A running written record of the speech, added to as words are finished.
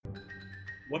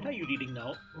What are you reading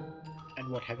now? And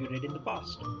what have you read in the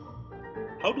past?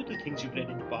 How do the things you've read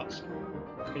in the past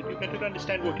help you better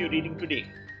understand what you're reading today?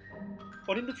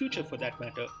 Or in the future for that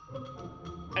matter?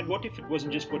 And what if it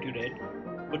wasn't just what you read,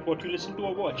 but what you listened to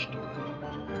or watched?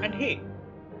 And hey,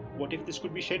 what if this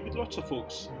could be shared with lots of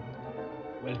folks?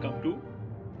 Welcome to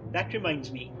That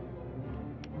Reminds Me.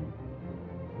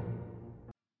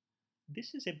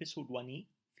 This is episode 1E,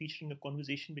 featuring a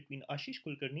conversation between Ashish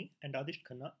Kulkarni and Adish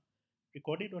Khanna,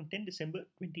 recorded on 10 December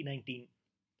 2019.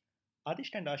 Adish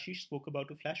and Ashish spoke about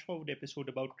a flash forward episode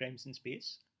about crimes in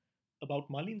space,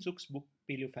 about Marlene Zook's book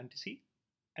Paleo Fantasy,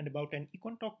 and about an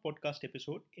Econ Talk podcast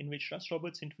episode in which Russ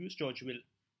Roberts interviews George Will.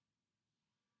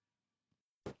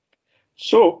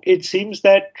 So it seems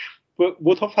that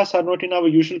both of us are not in our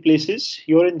usual places.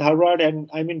 You're in Dharwad and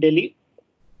I'm in Delhi.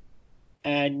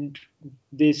 And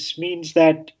this means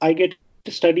that I get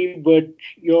to study, but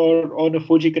you're on a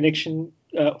 4G connection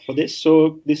for this.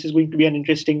 So this is going to be an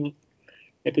interesting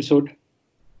episode.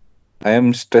 I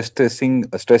am stress testing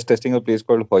a place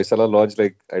called Hoysala Lodge.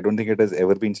 Like, I don't think it has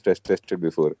ever been stress tested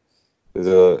before. There's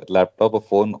a laptop, a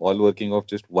phone, all working off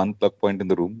just one plug point in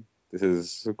the room. This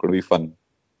is going to be fun.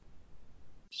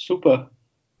 Super.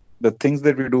 The things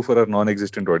that we do for our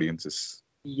non-existent audiences.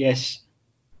 Yes.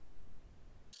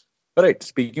 All right.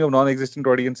 Speaking of non-existent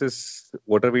audiences,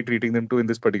 what are we treating them to in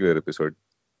this particular episode?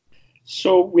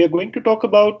 So we are going to talk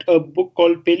about a book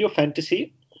called Paleo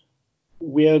Fantasy.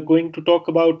 We are going to talk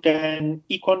about an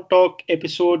Econ Talk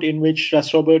episode in which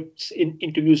Russ Roberts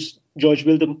interviews George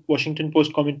Will, the Washington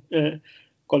Post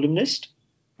columnist.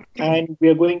 And we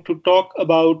are going to talk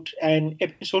about an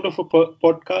episode of a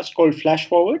podcast called Flash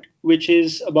Forward, which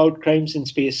is about crimes in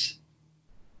space.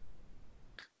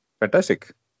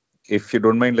 Fantastic. If you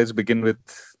don't mind, let's begin with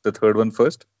the third one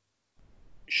first.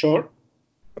 Sure.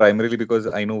 Primarily because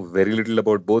I know very little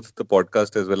about both the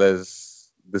podcast as well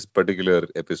as this particular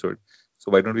episode. So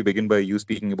why don't we begin by you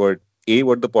speaking about A,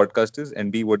 what the podcast is,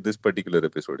 and B, what this particular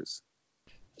episode is.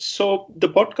 So the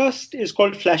podcast is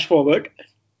called Flash Forward.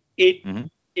 It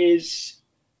is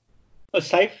a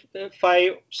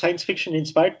sci-fi science fiction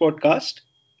inspired podcast.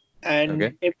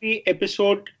 And every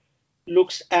episode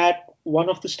looks at one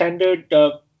of the standard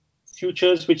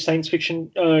futures which science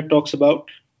fiction talks about.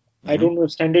 I don't know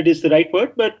if standard is the right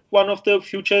word, but one of the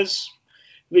futures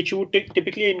which you would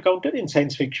typically encounter in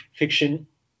science fiction.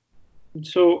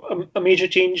 So a major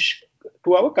change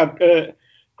to our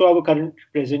current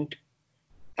present.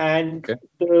 And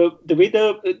the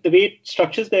way it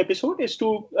structures the episode is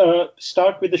to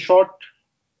start with a short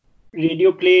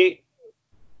radio play,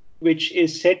 which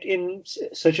is set in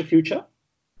such a future.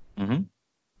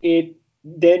 It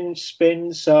then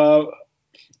spends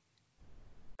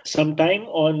some time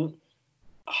on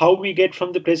how we get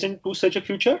from the present to such a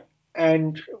future.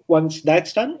 And once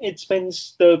that's done, it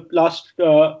spends the last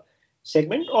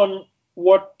segment on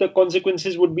what the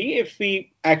consequences would be if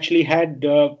we actually had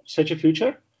such a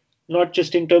future, not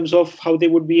just in terms of how they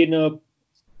would be in a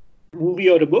movie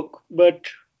or a book, but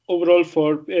overall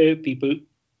for people.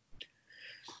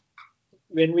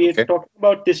 When we are talking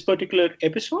about this particular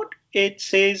episode, it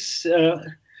says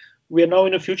we are now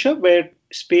in a future where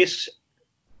space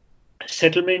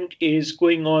settlement is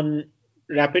going on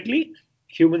rapidly.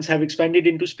 Humans have expanded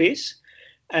into space.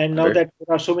 And now that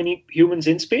there are so many humans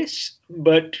in space,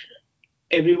 but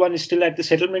everyone is still at the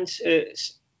settlement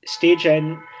stage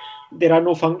and there are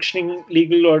no functioning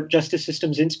legal or justice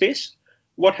systems in space,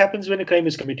 what happens when a crime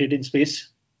is committed in space?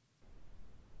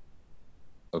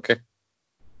 Okay.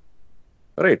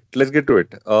 All right, let's get to it.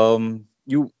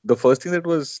 The first thing that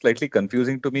was slightly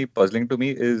confusing to me, puzzling to me,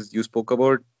 is you spoke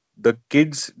about the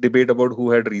kids' debate about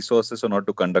who had resources or not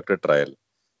to conduct a trial.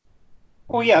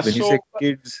 Oh, yeah. When you say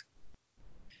kids...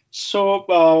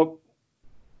 So,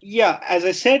 as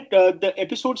I said, the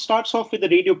episode starts off with a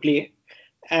radio play.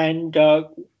 And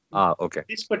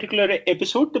this particular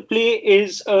episode, the play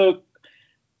is a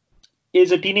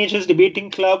teenagers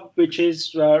debating club, which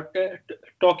is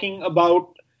talking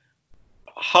about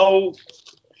how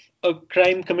a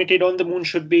crime committed on the moon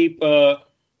should be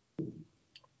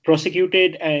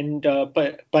prosecuted and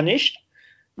punished.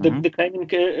 The crime in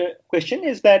question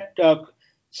is that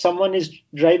someone is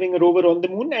driving a rover on the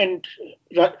moon and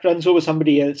runs over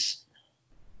somebody else.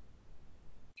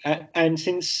 And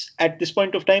since at this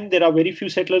point of time there are very few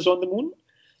settlers on the moon,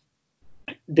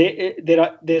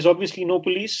 there's obviously no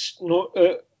police, no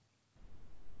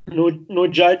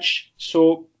judge.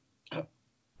 So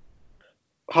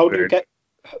how do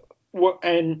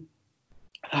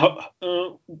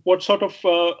what sort of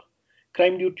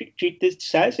crime do you treat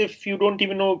this as if you don't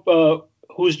even know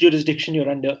whose jurisdiction you're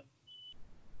under?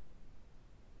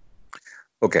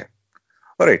 Okay.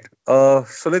 All right.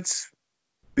 So let's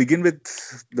begin with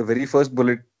the very first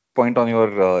bullet point on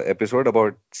your episode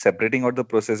about separating out the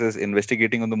processes,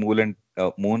 investigating on the and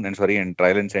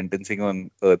trial and sentencing on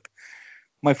Earth.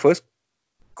 My first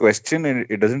question, and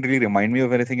it doesn't really remind me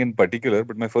of anything in particular,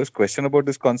 but my first question about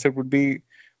this concept would be: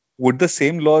 would the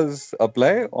same laws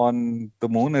apply on the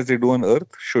moon as they do on Earth?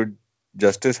 Should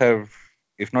justice have,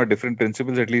 if not different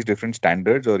principles, at least different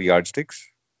standards or yardsticks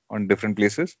on different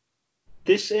places?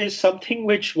 This is something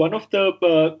which one of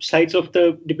the sides of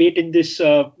the debate in this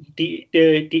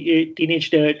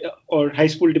teenage or high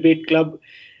school debate club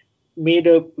made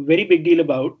a very big deal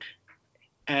about.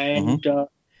 And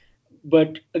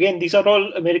but again, these are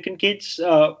all American kids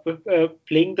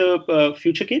playing the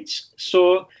future kids.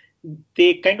 So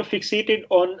they kind of fixated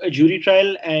on a jury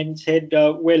trial and said,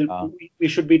 we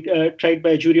should be tried by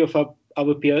a jury of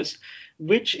our peers,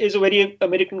 which is a very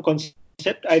American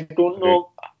concept. I don't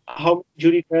know how many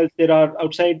jury trials there are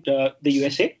outside the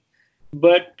USA,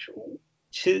 but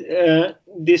the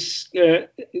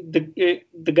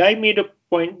guy made a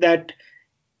point that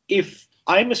if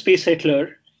I'm a space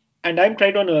settler and I'm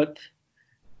tried on Earth,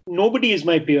 nobody is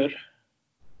my peer.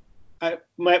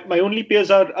 My only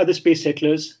peers are other space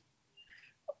settlers.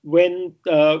 When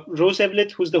Rose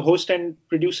Eveleth, who's the host and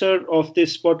producer of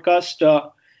this podcast,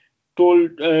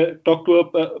 talked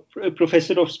to a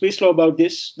professor of space law about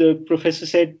this, the professor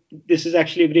said, this is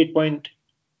actually a great point.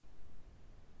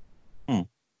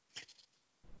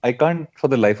 I can't for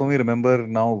the life of me remember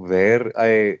now where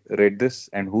I read this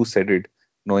and who said it.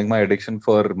 Knowing my addiction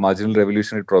for marginal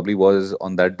revolution, it probably was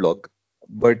on that blog.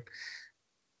 But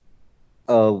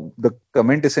the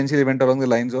comment essentially went along the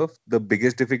lines of the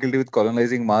biggest difficulty with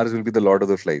colonizing Mars will be the Lord of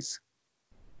the Flies.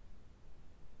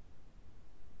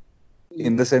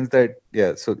 In the sense that,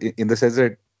 in the sense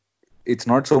that it's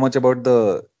not so much about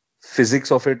the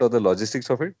physics of it or the logistics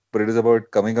of it, but it is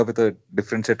about coming up with a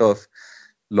different set of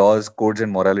laws, codes,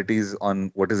 and moralities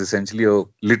on what is essentially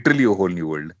literally a whole new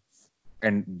world.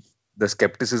 And the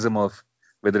skepticism of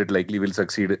whether it likely will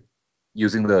succeed,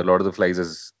 using the Lord of the Flies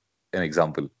as an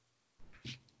example.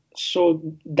 So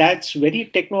that's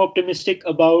very techno-optimistic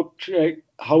about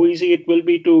how easy it will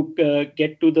be to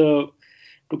get to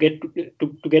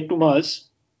Mars.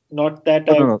 Not that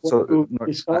I don't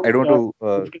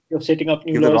want to setting up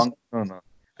new laws. I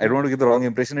don't want to give the wrong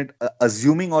impression.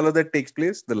 Assuming all of that takes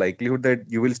place, the likelihood that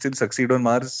you will still succeed on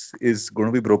Mars is going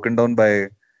to be broken down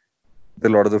by the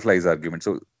Lord of the Flies argument.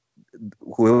 So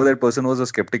whoever that person was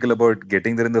skeptical about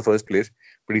getting there in the first place,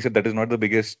 but he said that is not the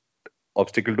biggest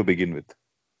obstacle to begin with.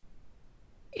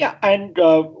 Yeah, and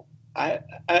I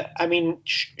mean,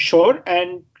 sure,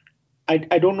 and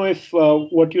I don't know if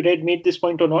what you read made this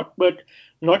point or not, but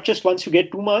not just once you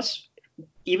get to Mars,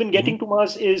 even getting to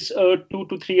Mars is a 2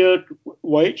 to 3 year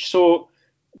voyage. So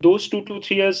those 2 to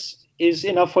 3 years is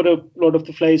enough for a Lord of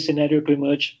the Flies scenario to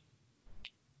emerge.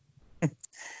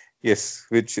 Yes,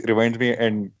 which reminds me,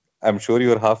 and I'm sure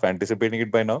you're half anticipating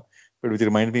it by now, but which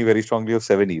reminds me very strongly of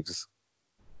Seven Eves.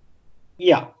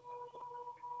 Yeah.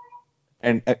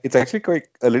 And it's actually quite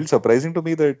a little surprising to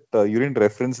me that you didn't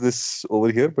reference this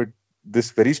over here, but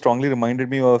this very strongly reminded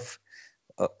me of,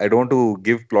 I don't want to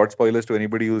give plot spoilers to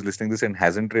anybody who's listening to this and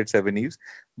hasn't read Seven Eves,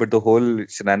 but the whole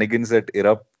shenanigans that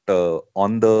erupt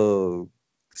on the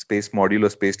space module or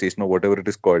space station or whatever it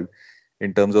is called,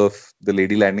 in terms of the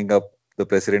lady landing up, the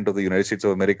president of the United States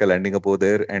of America landing up over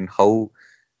there, and how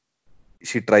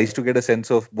she tries to get a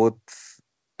sense of both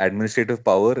administrative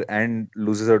power and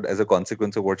loses out as a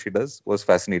consequence of what she does, was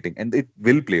fascinating. And it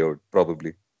will play out,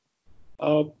 probably.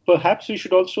 Perhaps we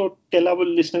should also tell our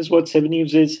listeners what Seven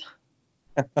Eves is.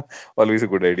 Always a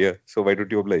good idea. So why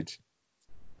don't you oblige?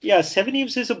 Yeah, Seven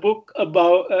Eves is a book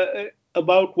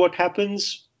about what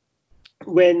happens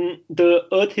when the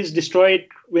Earth is destroyed,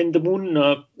 when the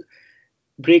moon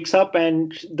breaks up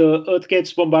and the Earth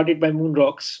gets bombarded by moon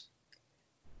rocks.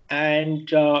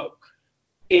 And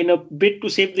in a bid to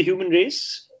save the human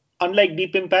race, unlike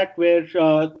Deep Impact, where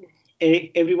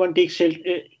everyone takes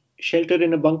shelter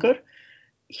in a bunker,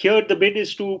 here the bid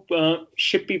is to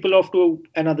ship people off to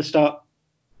another star.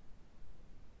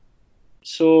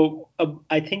 So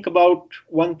I think about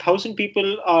 1,000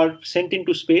 people are sent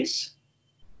into space.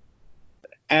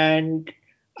 And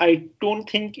I don't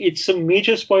think it's a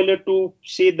major spoiler to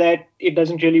say that it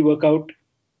doesn't really work out.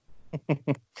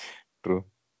 True.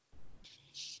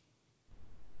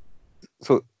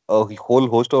 So a whole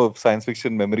host of science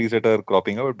fiction memories that are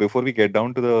cropping out. Before we get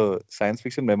down to the science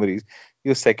fiction memories,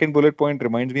 your second bullet point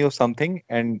reminds me of something,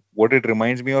 and what it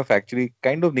reminds me of actually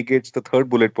kind of negates the third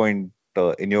bullet point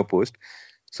in your post.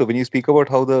 So when you speak about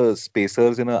how the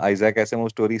spacers in a Isaac Asimov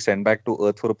story send back to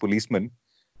Earth for a policeman,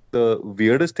 The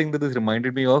weirdest thing that this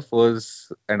reminded me of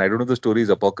was, and I don't know if the story is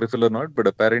apocryphal or not, but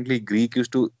apparently Greek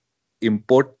used to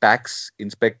import tax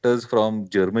inspectors from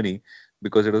Germany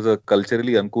because it was a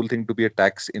culturally uncool thing to be a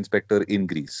tax inspector in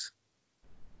Greece.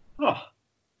 Oh.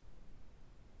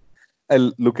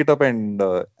 I'll look it up and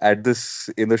add this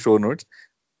in the show notes,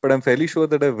 but I'm fairly sure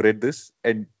that I've read this,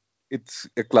 and it's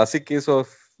a classic case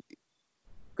of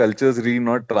cultures really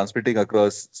not transmitting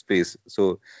across space.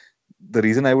 So the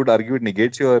reason I would argue it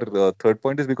negates your third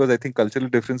point is because I think cultural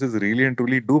differences really and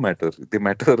truly do matter. They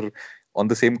matter on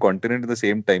the same continent in the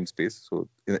same time space, so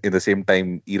in the same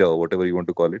time era or whatever you want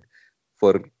to call it.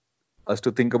 For us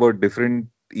to think about different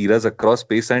eras across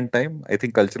space and time, I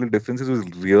think cultural differences will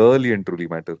really and truly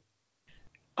matter.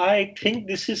 I think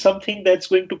this is something that's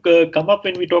going to come up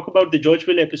when we talk about the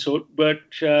Georgeville episode, but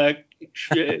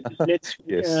let's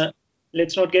Yes.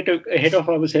 let's not get ahead of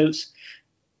ourselves.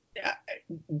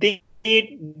 They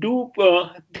do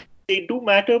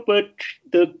matter, but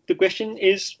the question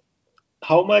is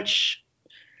how much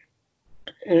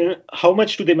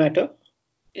do they matter?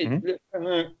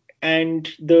 And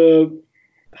the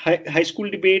high school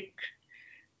debate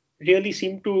really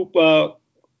seemed to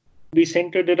be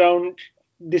centered around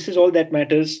this is all that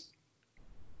matters.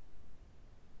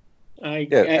 I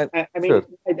mean, sure.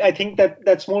 I think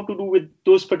that's more to do with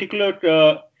those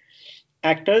particular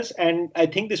actors, and I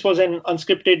think this was an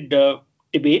unscripted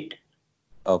debate.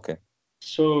 Okay.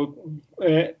 So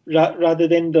rather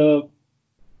than the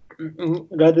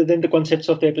concepts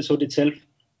of the episode itself.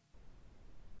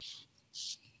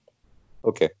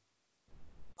 Okay.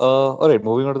 All right.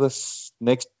 Moving on to this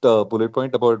next bullet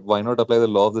point about why not apply the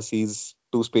law of the seas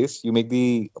to space. You make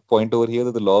the point over here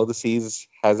that the law of the seas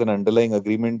has an underlying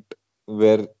agreement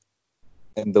where,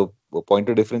 and the point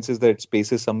of difference is that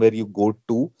space is somewhere you go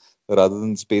to rather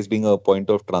than space being a point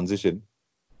of transition.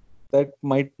 That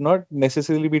might not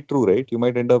necessarily be true, right? You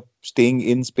might end up staying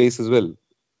in space as well.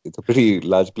 It's a pretty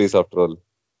large place after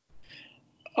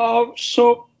all.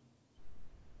 So,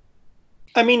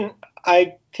 I mean,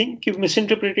 I think you've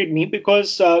misinterpreted me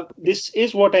because this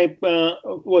is what I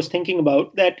was thinking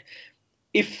about, that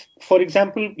if, for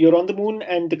example, you're on the moon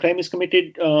and the crime is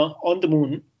committed on the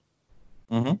moon,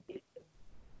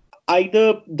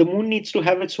 either the moon needs to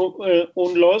have its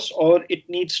own laws or it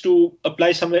needs to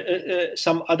apply some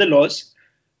other laws.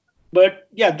 But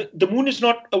yeah, the moon is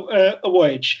not a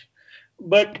voyage.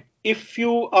 But if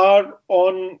you are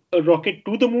on a rocket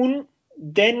to the moon,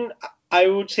 then I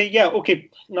would say, yeah, okay,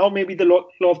 now maybe the law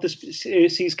of the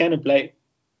seas can apply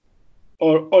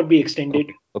or be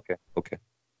extended. Okay.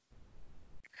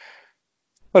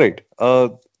 All right.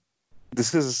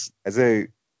 This is, as I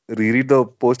reread the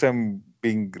post, I'm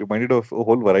being reminded of a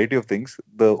whole variety of things.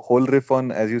 The whole riff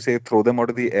on, as you say, throw them out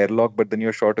of the airlock, but then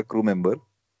you're short a crew member.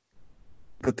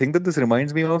 The thing that this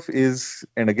reminds me of is,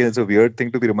 and again, it's a weird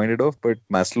thing to be reminded of, but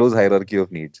Maslow's hierarchy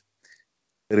of needs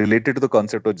related to the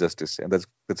concept of justice. And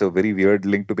that's a very weird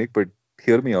link to make, but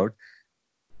hear me out.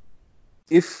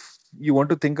 If you want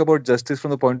to think about justice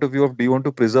from the point of view of, do you want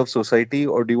to preserve society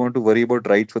or do you want to worry about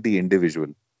rights for the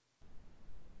individual?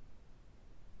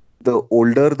 The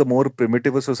older, the more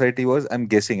primitive a society was, I'm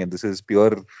guessing, and this is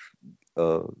pure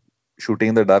shooting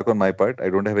in the dark on my part. I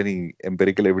don't have any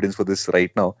empirical evidence for this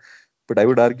right now, but I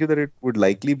would argue that it would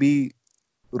likely be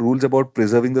rules about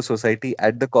preserving the society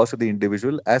at the cost of the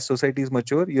individual. As societies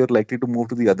mature, you're likely to move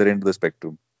to the other end of the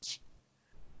spectrum.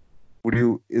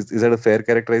 Is that a fair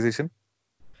characterization?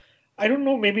 I don't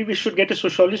know. Maybe we should get a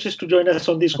sociologist to join us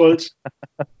on these calls.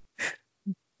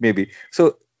 Maybe.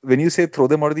 So when you say throw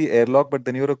them out of the airlock, but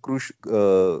then you're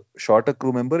a short a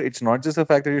crew member, it's not just the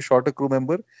fact that you're short a crew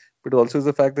member, but also is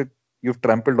the fact that you've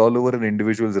trampled all over an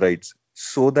individual's rights,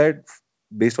 so that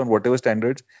based on whatever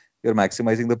standards, you're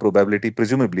maximizing the probability,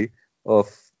 presumably,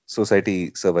 of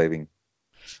society surviving.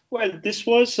 Well, this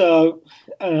was a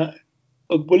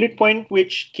bullet point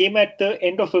which came at the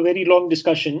end of a very long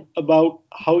discussion about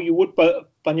how you would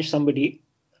punish somebody.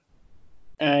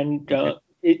 And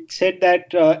it said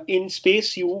that in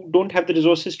space, you don't have the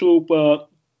resources to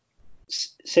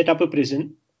set up a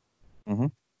prison. Mm-hmm.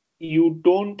 You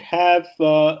don't have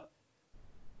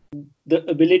the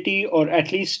ability, or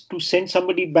at least to send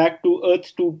somebody back to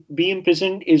Earth to be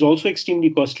imprisoned is also extremely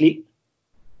costly.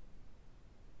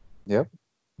 Yeah.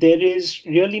 There is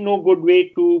really no good way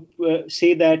to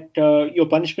say that your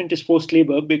punishment is forced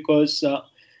labor, because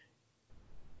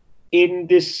in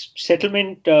this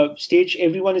settlement stage,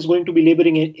 everyone is going to be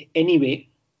laboring anyway.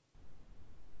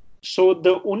 So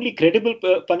the only credible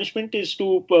punishment is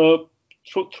to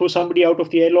throw somebody out of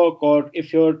the airlock, or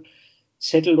if you're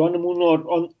settled on the moon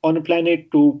or on a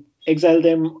planet, to exile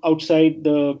them outside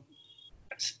the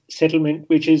settlement,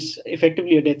 which is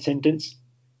effectively a death sentence.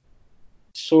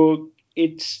 So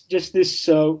it's just this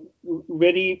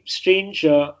very strange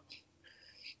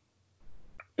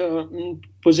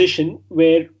position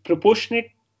where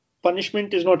proportionate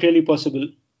punishment is not really possible.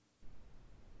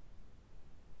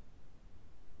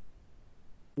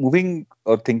 Moving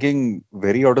or thinking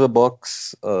very out of the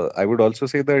box, I would also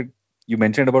say that you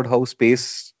mentioned about how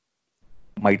space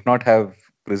might not have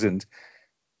prisons.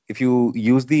 If you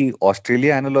use the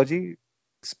Australia analogy,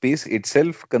 space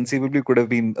itself conceivably could have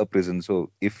been a prison.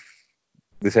 So if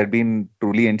this had been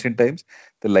truly ancient times,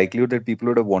 the likelihood that people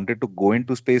would have wanted to go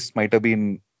into space might have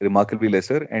been remarkably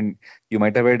lesser, and you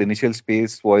might have had initial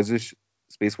space voyages,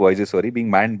 being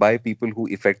manned by people who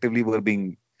effectively were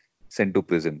being sent to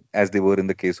prison, as they were in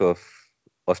the case of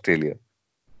Australia.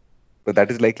 But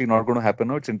that is likely not going to happen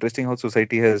now. It's interesting how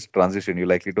society has transitioned. You're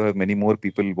likely to have many more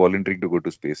people volunteering to go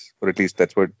to space, or at least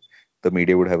that's what the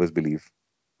media would have us believe.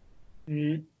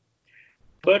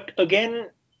 But again,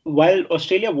 while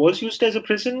Australia was used as a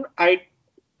prison, I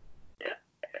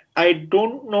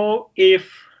don't know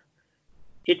if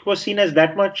it was seen as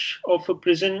that much of a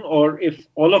prison, or if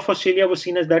all of Australia was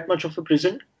seen as that much of a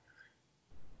prison.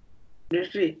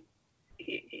 Literally,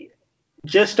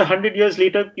 just 100 years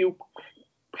later, you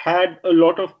had a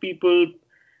lot of people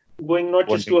going not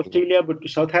just to Australia, but to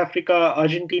South Africa,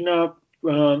 Argentina,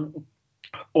 all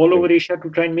over Asia to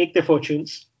try and make their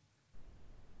fortunes.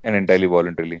 And entirely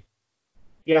voluntarily.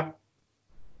 Yeah.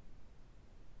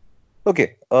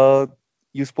 Okay.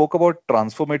 You spoke about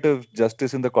transformative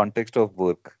justice in the context of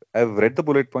work. I've read the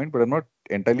bullet point, but I'm not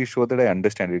entirely sure that I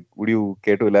understand it. Would you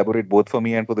care to elaborate both for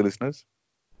me and for the listeners?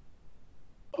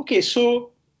 Okay,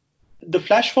 so the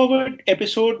flash forward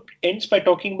episode ends by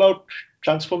talking about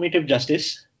transformative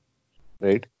justice.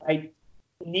 Right. I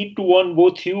need to warn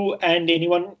both you and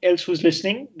anyone else who's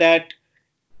listening that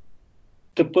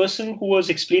the person who was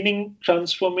explaining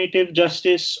transformative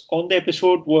justice on the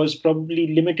episode was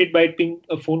probably limited by it being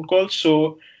a phone call.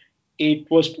 So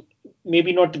it was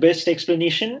maybe not the best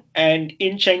explanation. And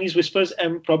in Chinese Whispers,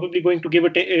 I'm probably going to give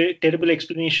a terrible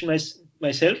explanation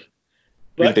myself.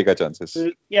 But we'll take our chances.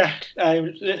 Yeah,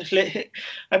 I'm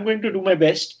going to do my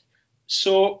best.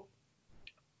 So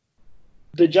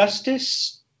the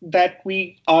justice that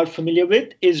we are familiar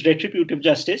with is retributive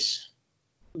justice,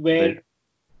 where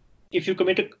if you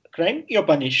commit a crime, you're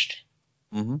punished.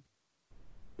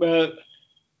 Well,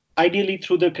 ideally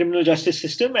through the criminal justice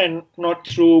system and not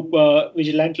through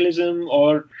vigilantism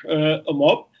or a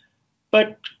mob.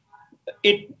 But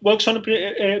it works on a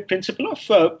principle of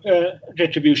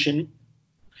retribution.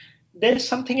 There's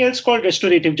something else called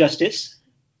restorative justice,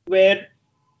 where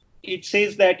it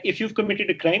says that if you've committed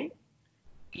a crime,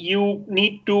 you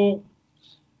need to,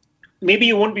 maybe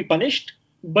you won't be punished,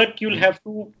 but you'll have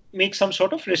to make some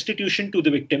sort of restitution to the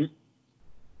victim.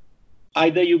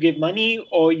 Either you give money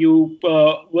or you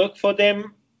work for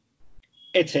them,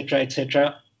 etc.,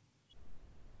 etc.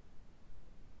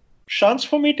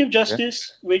 Transformative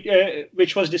justice,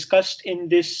 which was discussed in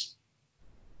this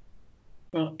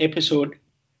episode,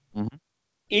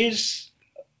 is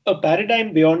a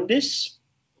paradigm beyond this,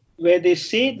 where they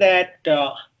say that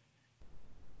the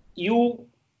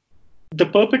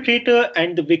perpetrator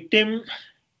and the victim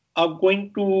are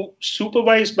going to,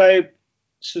 supervised by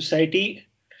society,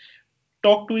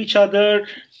 talk to each other,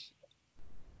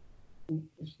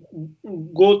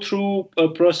 go through a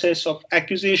process of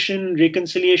accusation,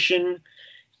 reconciliation,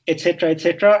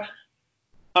 etc.,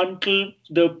 until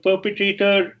the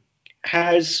perpetrator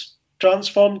has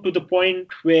transformed to the point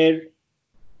where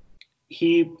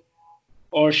he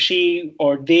or she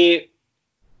or they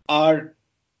are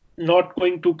not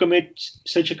going to commit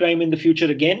such a crime in the future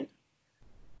again.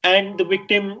 And the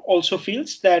victim also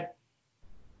feels that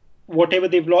whatever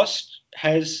they've lost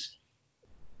has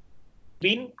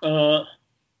been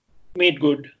made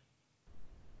good.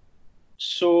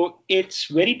 So it's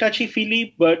very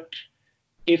touchy-feely, but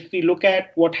if we look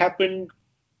at what happened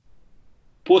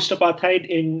post-apartheid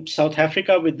in South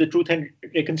Africa with the Truth and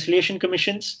Reconciliation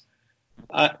Commissions,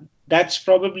 that's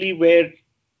probably where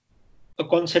a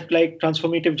concept like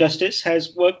transformative justice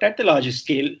has worked at the largest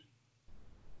scale.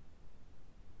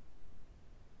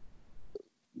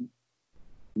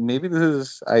 Maybe this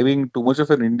is I being too much of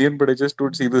an Indian, but I just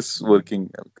don't see this working.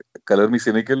 Color me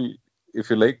cynical if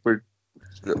you like, but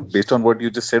based on what you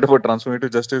just said about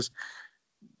transformative justice,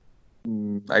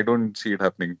 I don't see it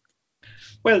happening.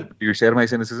 Well, do you share my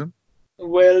cynicism?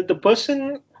 Well, the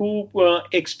person who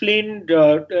explained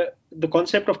the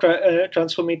concept of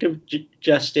transformative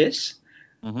justice,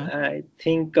 I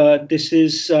think this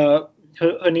is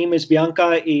her name is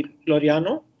Bianca E.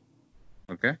 Laureano.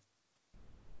 Okay.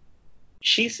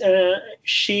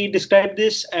 She described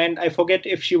this, and I forget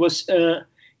if it was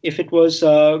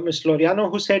Miss Loriano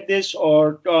who said this,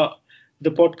 or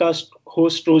the podcast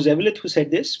host Rose Eveleth who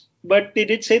said this. But they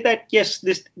did say that yes,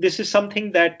 this is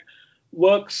something that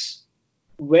works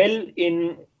well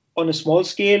on a small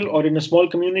scale or in a small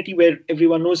community where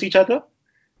everyone knows each other,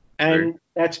 and Right.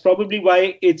 that's probably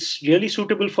why it's really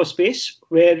suitable for space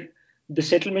where the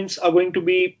settlements are going to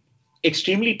be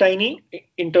extremely tiny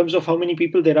in terms of how many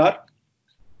people there are.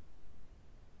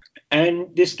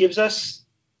 And this gives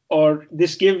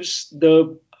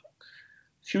the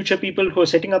future people who are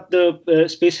setting up the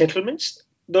space settlements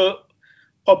the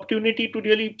opportunity to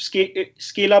really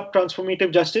scale up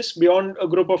transformative justice beyond a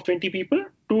group of 20 people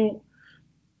to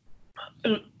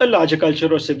a larger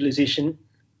culture or civilization,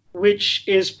 which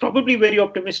is probably very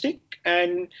optimistic.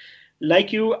 And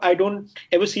like you, I don't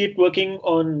ever see it working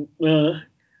on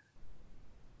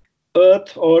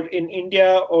Earth or in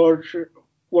India or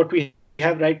what we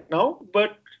have right now.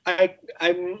 But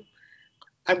I'm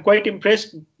quite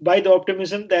impressed by the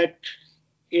optimism that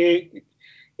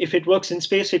if it works in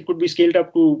space, it could be scaled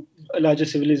up to a larger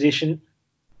civilization.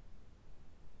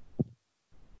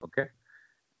 Okay.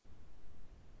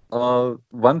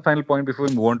 One final point before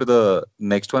we move on to the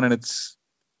next one, and it's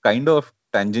kind of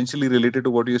tangentially related to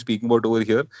what you're speaking about over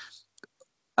here.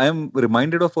 I am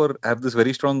reminded of or have this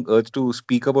very strong urge to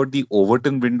speak about the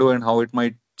Overton window and how it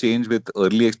might change with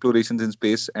early explorations in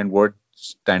space and what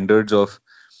standards of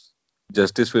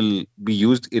justice will be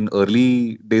used in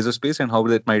early days of space and how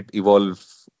that might evolve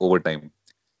over time.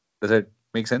 Does that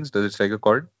make sense? Does it strike a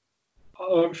chord?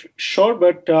 Sure,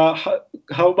 but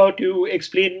how about you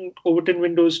explain Overton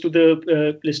windows to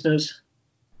the listeners?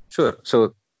 Sure.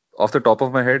 So, off the top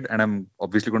of my head, and I'm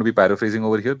obviously going to be paraphrasing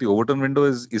over here, the Overton window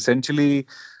is essentially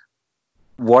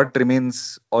what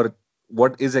remains or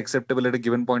what is acceptable at a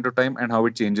given point of time and how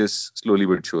it changes slowly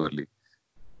but surely.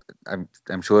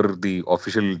 I'm sure the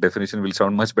official definition will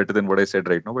sound much better than what I said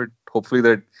right now, but hopefully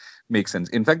that makes sense.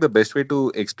 In fact, the best way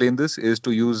to explain this is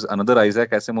to use another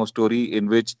Isaac Asimov story in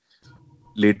which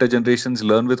later generations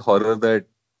learn with horror that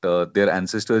their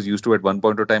ancestors used to at one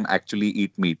point of time actually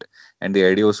eat meat, and the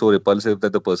idea was so repulsive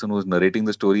that the person who's narrating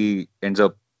the story ends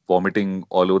up vomiting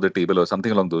all over the table or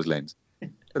something along those lines.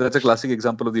 But that's a classic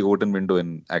example of the Overton window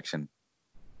in action.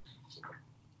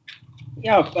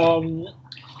 Yeah,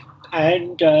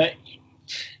 and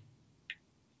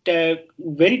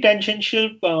very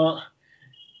tangential,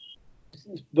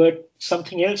 but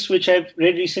something else which I've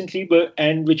read recently,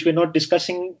 and which we're not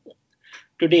discussing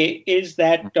today, is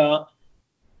that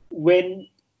when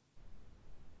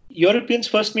Europeans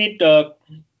first made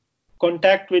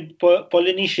contact with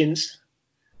Polynesians,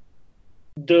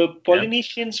 the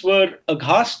Polynesians were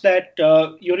aghast that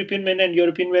European men and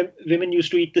European women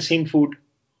used to eat the same food.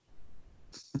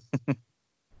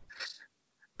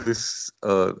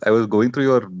 I was going through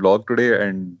your blog today,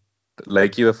 and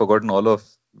like you, have forgotten all of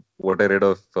what I read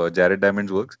of Jared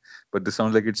Diamond's works, but this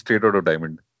sounds like it's straight out of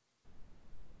Diamond.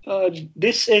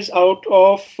 This is out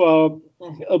of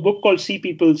a book called Sea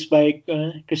Peoples by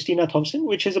Christina Thompson,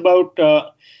 which is about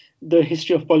the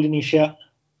history of Polynesia.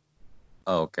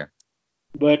 Oh, okay.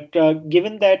 But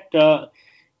given that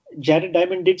Jared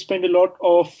Diamond did spend a lot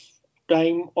of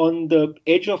time on the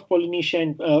edge of Polynesia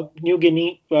and New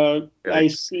Guinea, I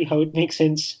see how it makes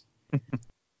sense.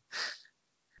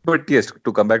 But yes,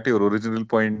 to come back to your original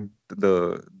point,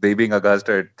 they being aghast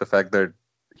at the fact that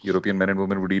European men and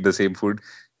women would eat the same food,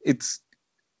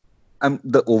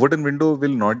 the Overton window will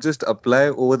not just apply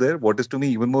over there. What is to me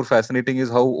even more fascinating is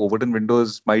how Overton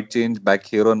windows might change back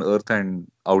here on Earth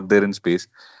and out there in space.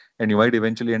 And you might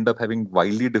eventually end up having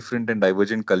wildly different and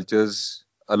divergent cultures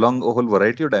along a whole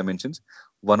variety of dimensions,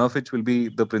 one of which will be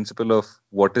the principle of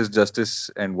what is justice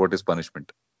and what is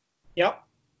punishment. Yeah.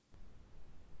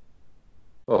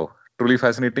 Oh, truly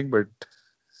fascinating, but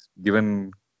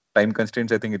given time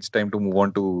constraints, I think it's time to move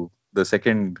on to the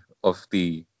second of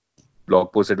the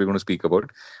blog posts that we're going to speak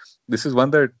about. This is one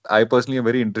that I personally am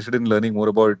very interested in learning more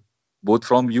about, both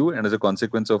from you and as a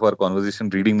consequence of our conversation,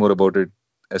 reading more about it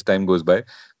as time goes by.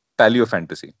 Paleo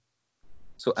fantasy.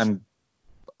 So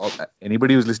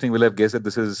anybody who's listening will have guessed that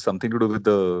this is something to do with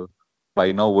the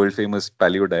by now world famous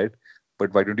paleo diet.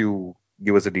 But why don't you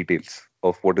give us the details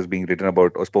of what is being written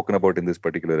about or spoken about in this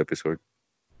particular episode?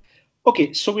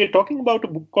 Okay, so we're talking about a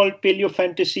book called Paleo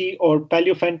Fantasy or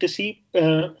Paleo Fantasy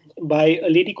by a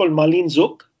lady called Marlene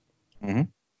Zook. Mm-hmm.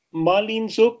 Marlene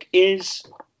Zook is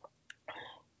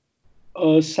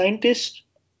a scientist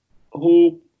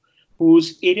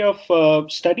whose area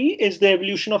of study is the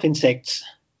evolution of insects.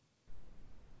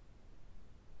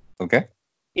 Okay.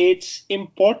 It's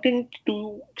important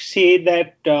to say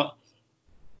that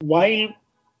while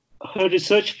her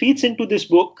research feeds into this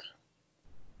book,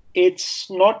 it's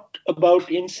not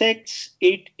about insects.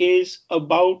 It is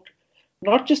about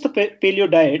not just the paleo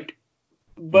diet,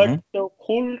 but the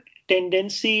whole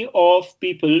tendency of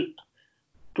people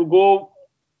to go,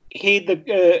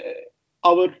 hey,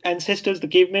 our ancestors, the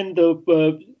cavemen,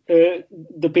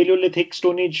 the Paleolithic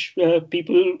Stone Age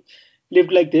people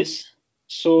lived like this.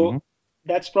 So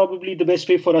that's probably the best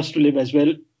way for us to live as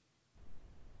well.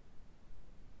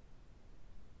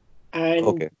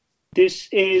 And this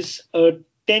is a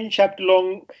 10-chapter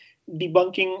long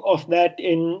debunking of that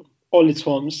in all its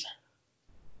forms.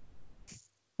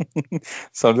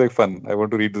 Sounds like fun. I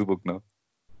want to read this book now.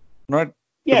 Not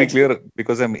to be clear,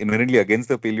 because I'm inherently against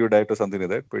the paleo diet or something like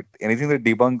that, but anything that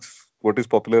debunks what is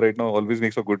popular right now always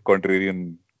makes a good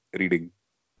contrarian reading.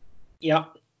 Yeah.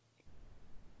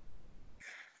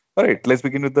 All right, let's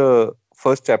begin with the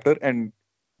first chapter. And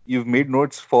you've made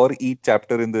notes for each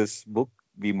chapter in this book.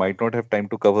 We might not have time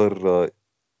to cover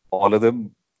all of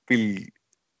them. We'll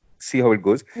see how it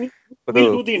goes. We'll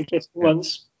do the interesting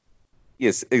ones.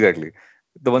 Yes, exactly.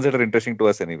 The ones that are interesting to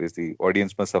us anyways. The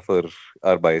audience must suffer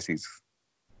our biases.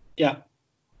 Yeah.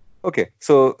 Okay.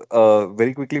 So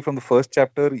very quickly from the first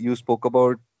chapter, you spoke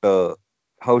about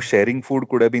how sharing food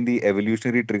could have been the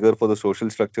evolutionary trigger for the social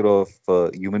structure of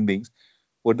human beings.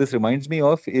 What this reminds me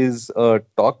of is a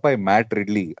talk by Matt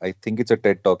Ridley. I think it's a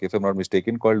TED talk, if I'm not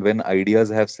mistaken, called When Ideas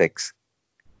Have Sex,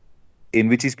 in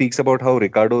which he speaks about how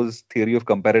Ricardo's theory of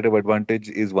comparative advantage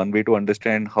is one way to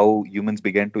understand how humans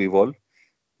began to evolve.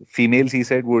 Females, he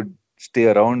said, would stay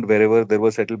around wherever there were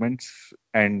settlements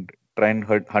and try and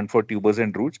hunt for tubers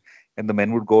and roots, and the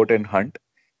men would go out and hunt.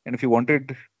 And if you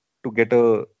wanted to get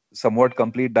a somewhat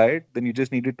complete diet, then you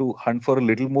just needed to hunt for a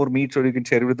little more meat so you can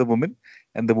share it with the woman,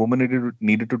 and the woman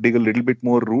needed to dig a little bit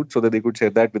more root so that they could share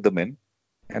that with the men.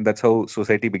 And that's how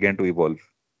society began to evolve.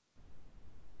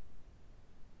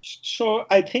 So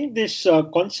I think this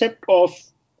concept of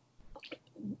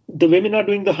the women are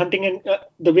doing the hunting and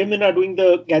the women are doing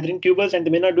the gathering tubers and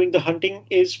the men are doing the hunting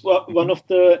is one of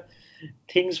the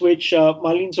things which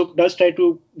Marlene Zook does try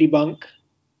to debunk,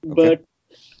 but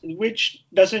which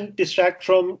doesn't distract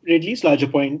from Ridley's larger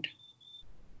point.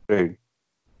 Right.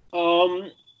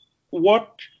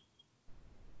 What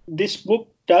this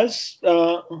book does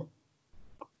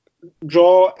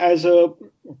draw as a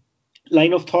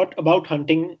line of thought about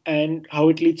hunting and how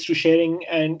it leads to sharing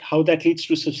and how that leads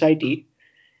to society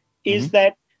is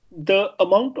that the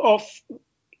amount of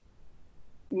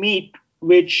meat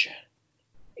which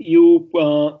you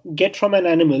get from an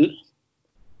animal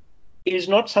is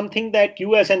not something that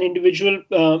you as an individual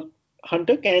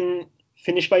hunter can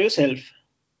finish by yourself.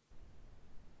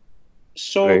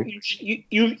 So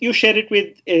you share it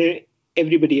with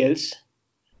everybody else.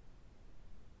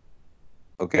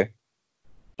 Okay.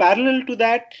 Parallel to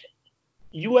that,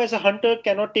 you as a hunter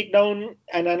cannot take down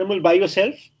an animal by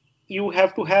yourself. You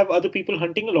have to have other people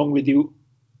hunting along with you.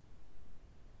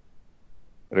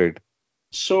 Right.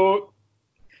 So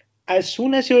as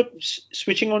soon as you're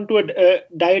switching onto a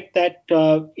diet that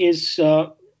is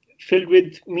filled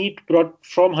with meat brought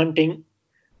from hunting,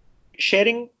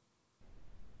 sharing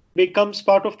becomes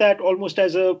part of that almost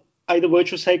as a either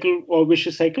virtuous cycle or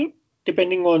vicious cycle,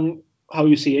 depending on how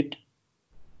you see it.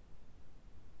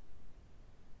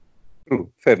 True.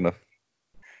 Fair enough.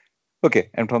 Okay.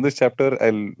 And from this chapter,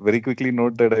 I'll very quickly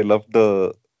note that I love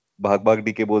the Bhag Bhag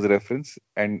DK Bose reference,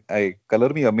 and I color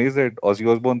me amazed that Ozzy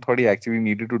Osbourne thought he actually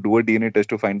needed to do a DNA test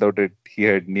to find out that he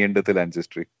had Neanderthal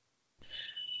ancestry.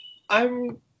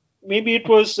 Maybe it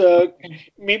was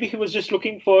maybe he was just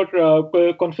looking for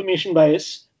confirmation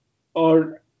bias,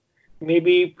 or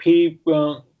maybe he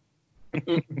or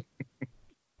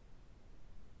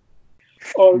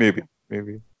maybe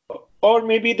or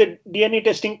maybe the DNA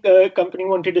testing company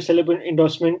wanted a celeb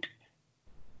endorsement.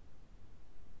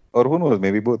 Or who knows,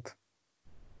 maybe both.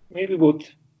 Maybe both.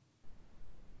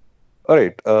 All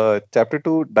right. Chapter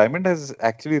 2, Diamond has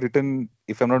actually written,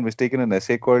 if I'm not mistaken, an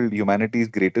essay called Humanity's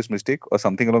Greatest Mistake or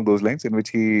something along those lines, in which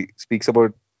he speaks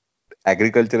about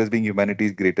agriculture as being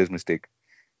humanity's greatest mistake.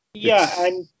 Yeah,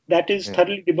 and that is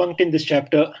thoroughly debunked in this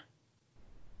chapter.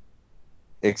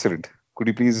 Excellent. Could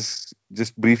you please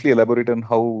just briefly elaborate on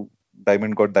how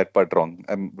Diamond got that part wrong?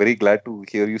 I'm very glad to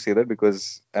hear you say that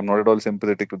because I'm not at all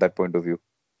sympathetic to that point of view.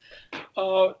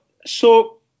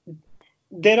 So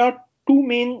there are two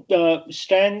main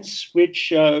strands which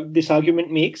this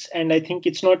argument makes, and I think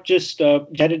it's not just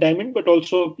Jared Diamond, but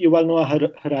also Yuval Noah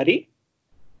Harari.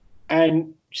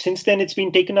 And since then, it's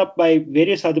been taken up by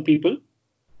various other people.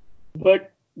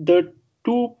 But the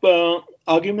two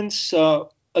arguments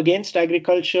against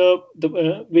agriculture,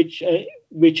 which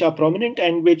which are prominent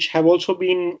and which have also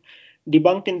been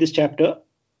debunked in this chapter.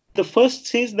 The first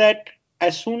says that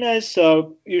as soon as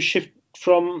you shift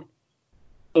from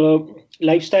a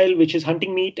lifestyle which is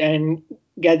hunting meat and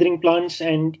gathering plants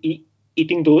and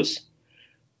eating those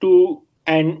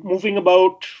and moving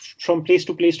about from place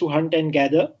to place to hunt and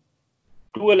gather,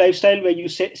 to a lifestyle where you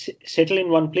settle in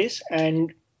one place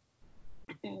and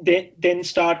then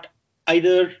start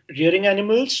either rearing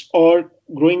animals or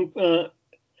growing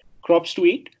crops to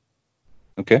eat.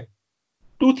 Okay.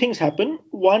 Two things happen.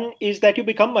 One is that you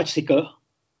become much sicker.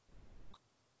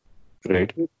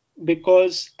 Right.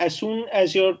 Because as soon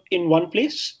as you're in one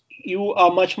place, you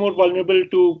are much more vulnerable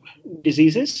to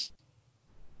diseases,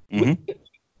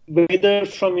 whether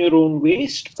from your own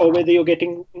waste or whether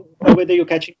you're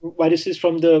catching viruses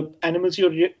from the animals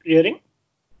you're rearing.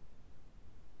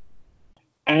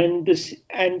 And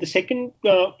the second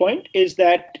point is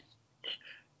that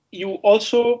you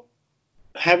also,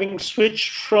 having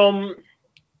switched from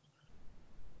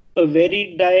a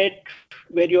varied diet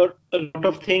where you're a lot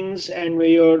of things and where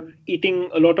you're eating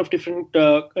a lot of different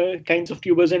kinds of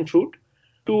tubers and fruit,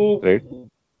 to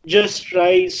just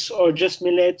rice or just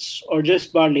millets or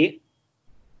just barley,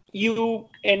 you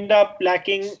end up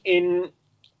lacking in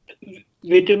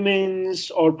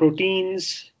vitamins or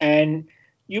proteins and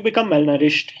you become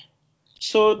malnourished.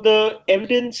 So the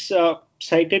evidence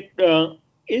cited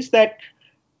is that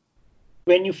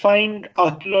when you find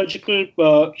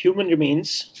archaeological human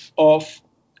remains of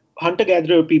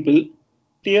hunter-gatherer people,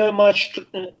 they are much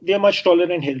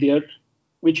taller and healthier,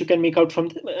 which you can make out from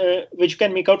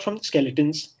the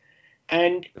skeletons.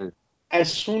 And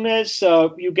as soon as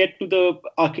you get to the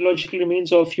archaeological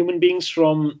remains of human beings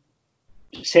from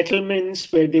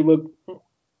settlements where they were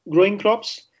growing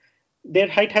crops, their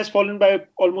height has fallen by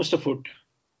almost a foot.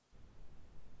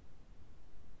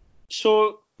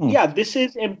 So yeah, this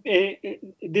is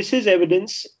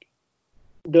evidence.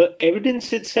 The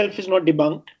evidence itself is not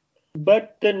debunked,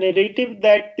 but the narrative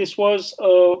that this was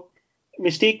a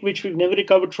mistake which we've never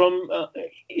recovered from,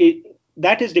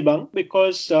 that is debunked,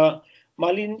 because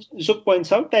Malin Zuk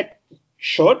points out that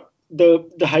sure, the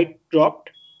height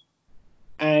dropped,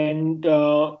 and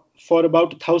for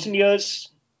about 1,000 years,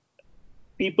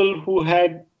 people who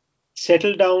had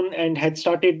settled down and had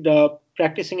started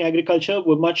practicing agriculture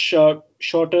were much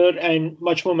shorter and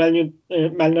much more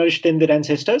malnourished than their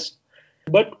ancestors.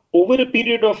 But over a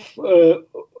period of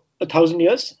 1,000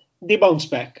 years, they bounced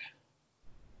back.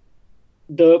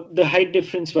 The height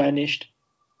difference vanished.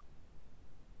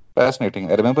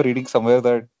 Fascinating. I remember reading somewhere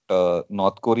that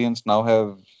North Koreans now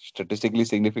have statistically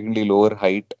significantly lower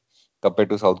height compared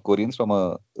to South Koreans from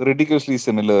a ridiculously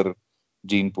similar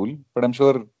gene pool. But I'm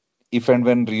sure if and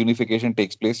when reunification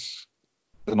takes place,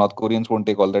 the North Koreans won't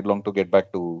take all that long to get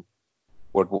back to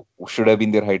what should have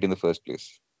been their height in the first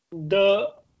place.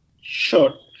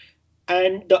 Sure.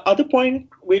 And the other point,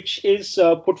 which is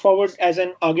put forward as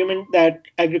an argument that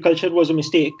agriculture was a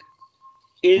mistake,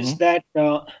 is that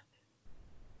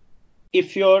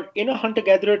if you're in a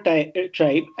hunter-gatherer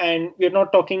tribe, and we're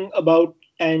not talking about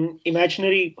an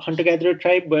imaginary hunter-gatherer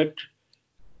tribe, but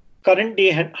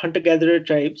current-day hunter-gatherer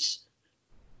tribes,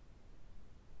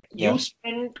 you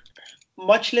spend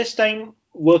much less time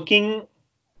working,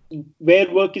 where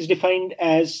work is defined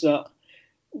as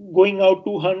going out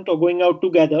to hunt or going out to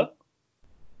gather,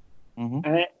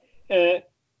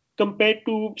 compared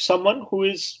to someone who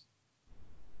is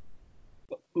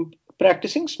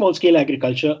practicing small-scale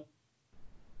agriculture.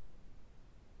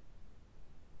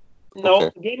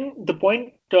 Now, again, the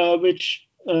point which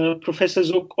Professor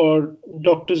Zuk or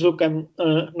Dr. Zuk, I'm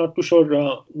not too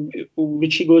sure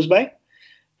which he goes by,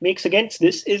 makes against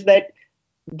this is that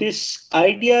this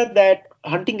idea that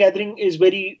hunting gathering is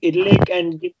very idyllic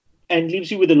and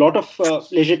leaves you with a lot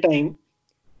of leisure time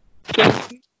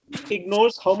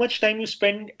ignores how much time you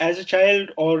spend as a child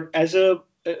or as an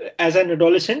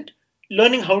adolescent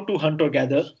learning how to hunt or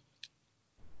gather.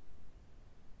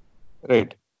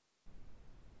 Right.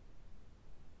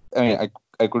 I mean,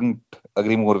 I couldn't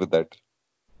agree more with that.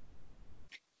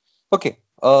 Okay.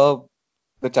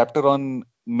 The chapter on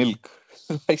milk.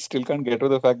 I still can't get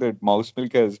over the fact that mouse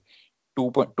milk has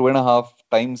 2.5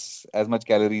 times as much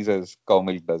calories as cow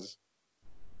milk does.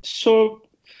 So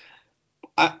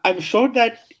I'm sure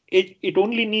that it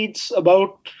only needs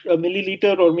about a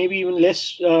milliliter or maybe even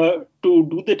less to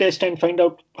do the test and find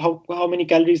out how many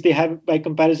calories they have by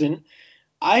comparison.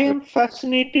 I am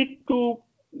fascinated to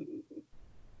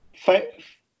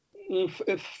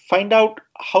find out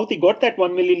how they got that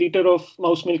 1 milliliter of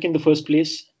mouse milk in the first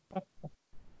place.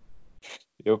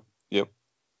 Yep.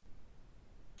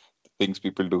 Things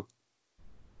people do.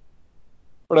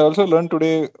 But I also learned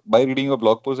today by reading a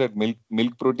blog post that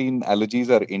milk protein allergies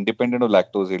are independent of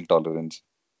lactose intolerance.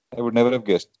 I would never have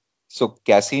guessed. So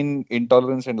casein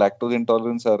intolerance and lactose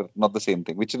intolerance are not the same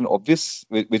thing, which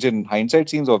in hindsight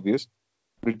seems obvious,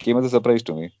 but it came as a surprise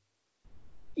to me.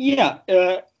 Yeah,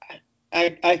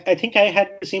 I think I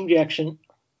had the same reaction.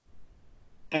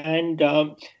 And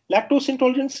lactose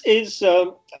intolerance is,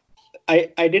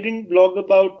 I didn't blog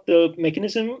about the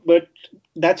mechanism, but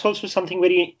that's also something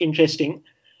very interesting.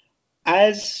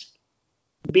 As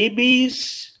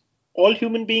babies, all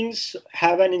human beings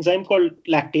have an enzyme called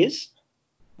lactase,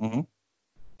 Mm-hmm.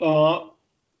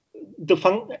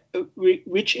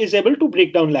 Which is able to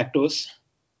break down lactose.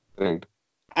 Right.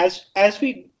 As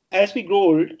we grow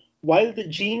old, while the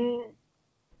gene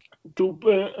to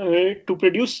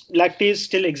produce lactase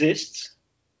still exists,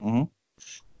 Mm-hmm.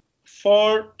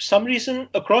 for some reason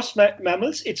across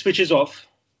mammals it switches off.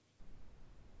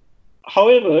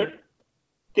 However,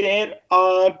 there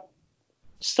are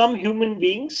some human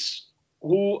beings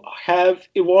who have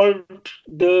evolved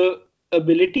the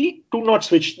ability to not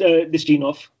switch this gene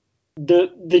off.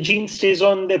 The gene stays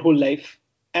on their whole life,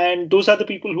 and those are the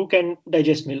people who can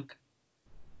digest milk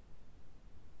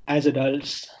as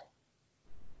adults.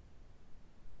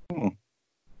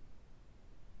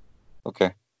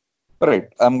 Okay. All right.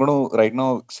 I'm going to right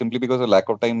now, simply because of lack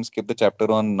of time, skip the chapter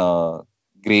on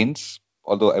grains.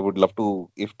 Although I would love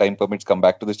to, if time permits, come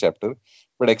back to this chapter.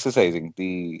 But exercising,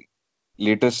 the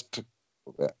latest,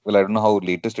 well, I don't know how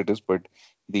latest it is, but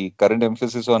the current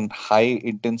emphasis on high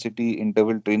intensity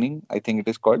interval training, I think it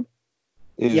is called,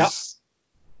 is. Yeah.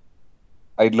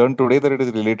 I learned today that it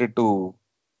is related to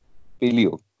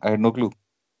paleo. I had no clue.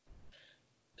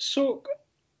 So,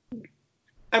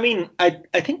 I mean, I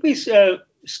think we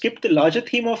skipped the larger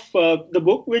theme of the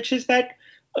book, which is that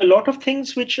a lot of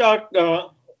things which are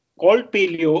called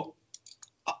paleo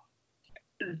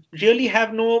really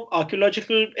have no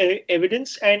archaeological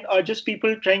evidence and are just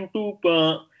people trying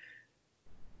to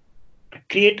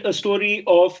create a story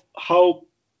of how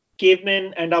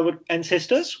cavemen and our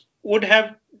ancestors would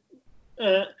have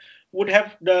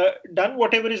done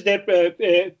whatever is their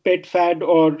pet fad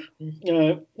or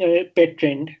pet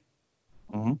trend.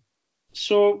 Mm-hmm.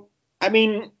 So, I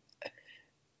mean,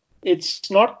 it's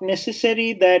not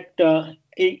necessary that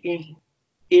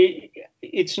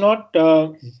it's not.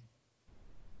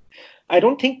 I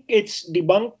don't think it's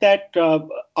debunked that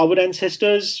our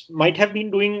ancestors might have been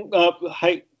doing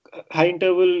high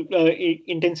interval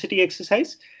intensity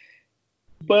exercise,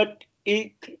 but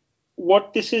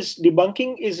what this is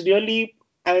debunking is really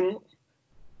an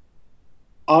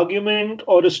argument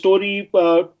or a story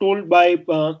told by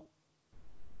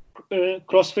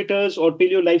CrossFitters or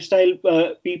paleo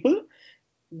lifestyle people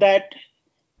that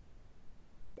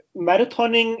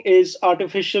marathoning is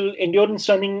artificial, endurance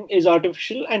running is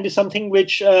artificial, and is something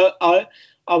which our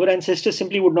ancestors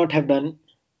simply would not have done.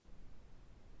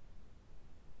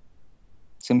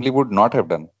 Simply would not have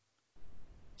done.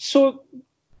 So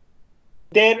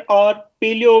there are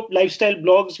paleo lifestyle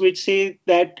blogs which say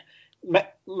that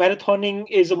marathoning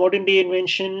is a modern day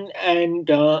invention, and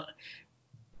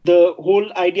the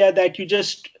whole idea that you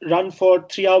just run for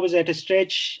 3 hours at a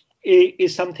stretch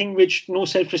is something which no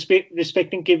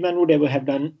self-respecting caveman would ever have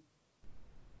done.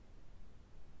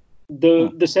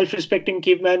 The self-respecting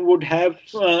caveman would have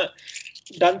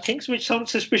done things which sound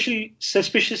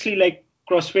suspiciously like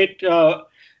CrossFit,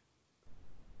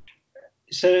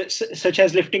 such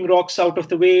as lifting rocks out of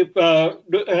the way,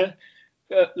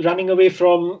 running away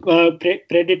from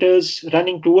predators,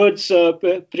 running towards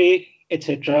prey,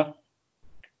 etc.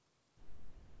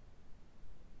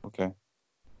 Okay.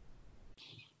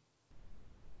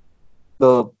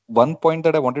 The one point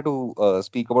that I wanted to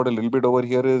speak about a little bit over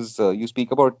here is you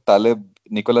speak about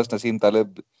Nicholas Nassim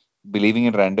Taleb believing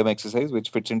in random exercise, which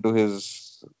fits into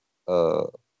his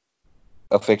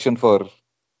affection for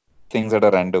things that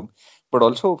are random, but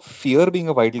also fear being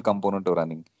a vital component of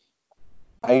running.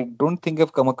 I don't think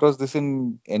I've come across this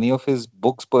in any of his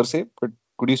books per se, but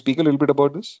could you speak a little bit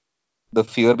about this? The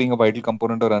fear being a vital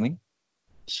component of running?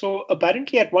 So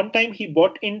apparently at one time he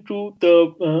bought into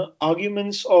the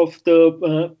arguments of the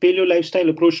paleo lifestyle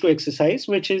approach to exercise,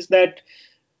 which is that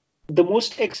the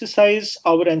most exercise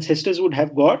our ancestors would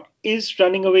have got is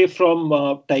running away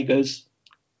from tigers.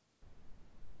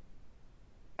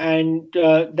 And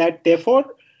that therefore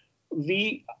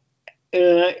we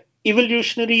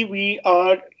evolutionary we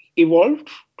are evolved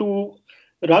to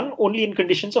run only in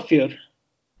conditions of fear.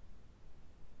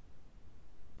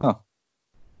 Huh.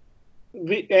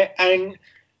 And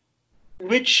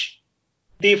which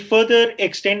they further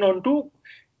extend onto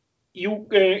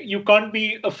you can't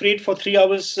be afraid for 3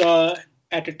 hours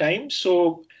at a time.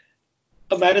 So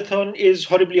a marathon is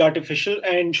horribly artificial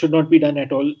and should not be done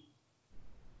at all.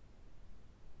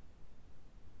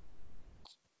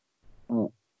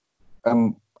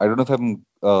 I don't know if I'm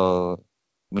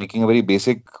making a very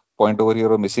basic point over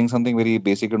here or missing something very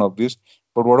basic and obvious.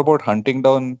 But what about hunting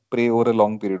down prey over a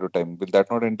long period of time? Will that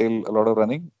not entail a lot of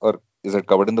running, or is it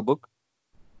covered in the book?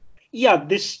 Yeah,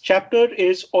 this chapter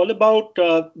is all about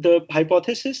the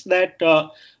hypothesis that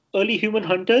early human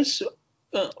hunters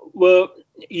were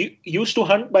used to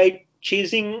hunt by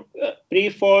chasing prey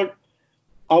for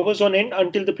hours on end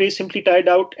until the prey simply tired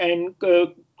out and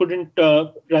couldn't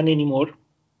run anymore.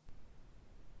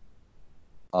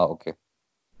 Okay.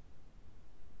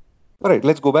 All right,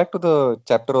 let's go back to the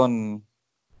chapter on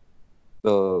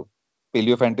the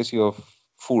paleo fantasy of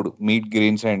food, meat,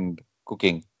 grains, and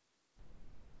cooking.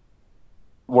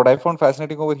 What I found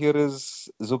fascinating over here is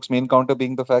Zook's main counter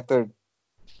being the fact that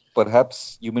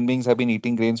perhaps human beings have been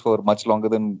eating grains for much longer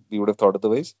than we would have thought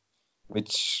otherwise,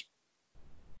 which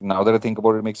now that I think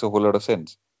about it makes a whole lot of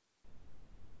sense.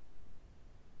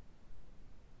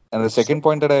 And the second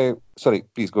point that sorry,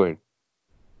 please go ahead.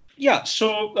 Yeah,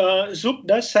 so Zook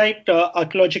does cite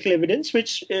archaeological evidence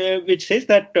which says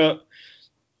that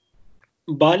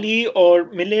barley or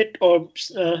millet or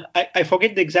I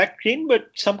forget the exact grain, but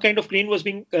some kind of grain was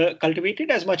being cultivated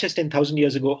as much as 10,000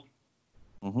 years ago.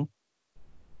 Mm-hmm.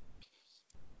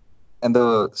 And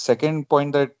the second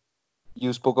point that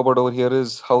you spoke about over here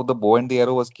is how the bow and the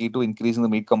arrow was key to increasing the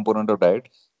meat component of diet.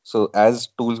 So as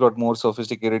tools got more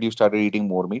sophisticated, you started eating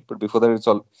more meat. But before that, it's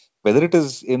all, whether it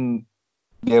is in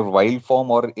their wild form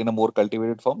or in a more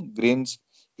cultivated form, grains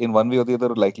in one way or the other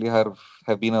likely have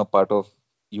been a part of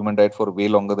human diet for way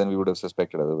longer than we would have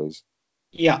suspected otherwise.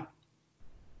 Yeah.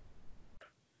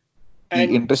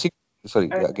 And interesting. Sorry,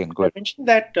 again, go ahead. I mentioned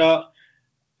that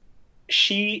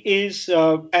she is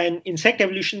an insect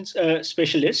evolution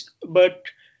specialist, but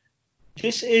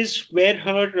this is where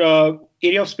her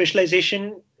area of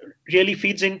specialization really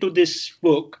feeds into this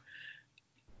book.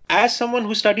 As someone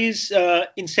who studies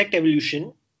insect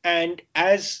evolution, and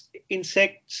as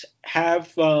insects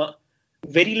have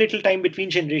very little time between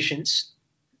generations,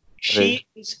 she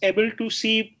is able to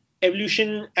see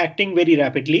evolution acting very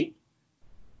rapidly.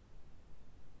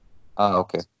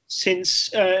 Okay.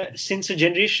 Since a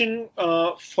generation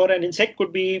for an insect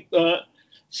could be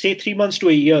say 3 months to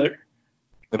a year,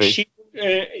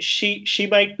 she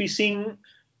might be seeing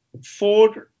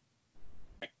 4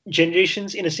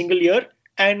 generations in a single year,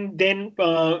 and then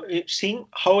seeing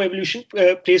how evolution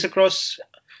plays across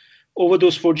over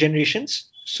those 4 generations.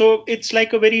 So it's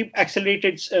like a very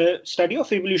accelerated study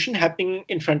of evolution happening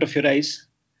in front of your eyes.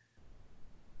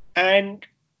 And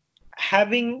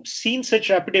having seen such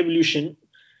rapid evolution,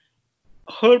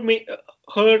 her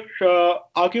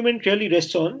argument really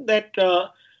rests on that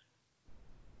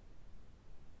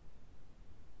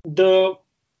the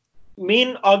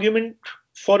main argument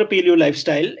for a paleo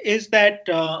lifestyle is that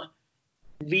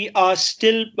we are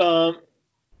still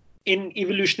in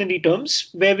evolutionary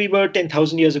terms where we were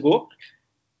 10,000 years ago.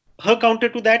 Her counter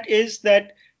to that is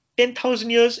that 10,000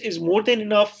 years is more than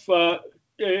enough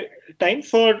time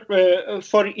for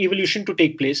evolution to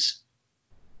take place.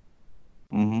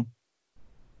 Mm-hmm.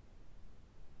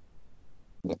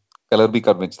 Yeah. Color be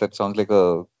convinced. That sounds like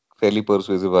a fairly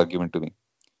persuasive argument to me.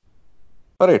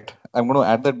 All right, I'm going to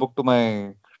add that book to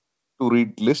my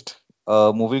to-read list.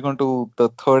 Moving on to the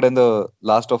third and the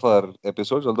last of our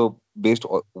episodes, although based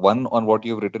one on what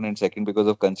you've written and second because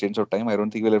of constraints of time, I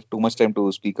don't think we'll have too much time to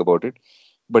speak about it.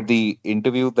 But the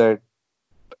interview that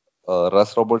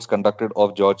Russ Roberts conducted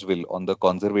of George Will on the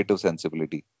conservative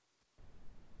sensibility.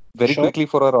 Very quickly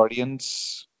for our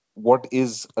audience, what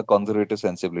is a conservative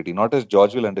sensibility? Not as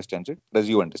George Will understands it, but as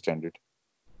you understand it.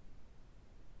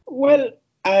 Well,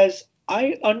 as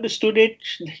I understood it,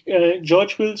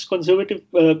 George Will's conservative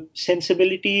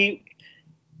sensibility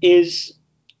is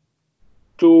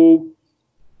to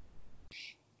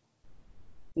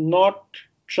not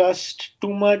trust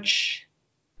too much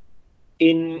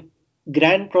in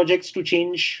grand projects to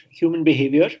change human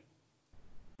behavior.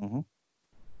 Mm-hmm.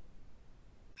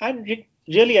 And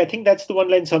really, I think that's the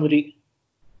one-line summary.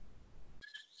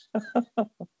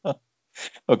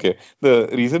 Okay. The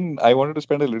reason I wanted to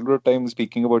spend a little bit of time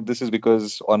speaking about this is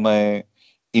because on my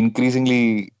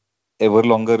increasingly ever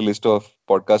longer list of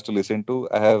podcasts to listen to,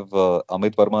 I have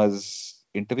Amit Verma's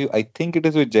interview. I think it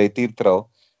is with Jaitirth Rao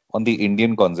on the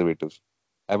Indian conservatives.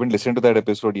 I haven't listened to that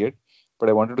episode yet, but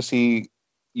I wanted to see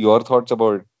your thoughts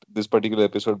about this particular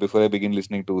episode before I begin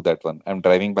listening to that one. I'm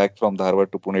driving back from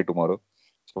Dharwad to Pune tomorrow,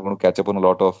 so I'm going to catch up on a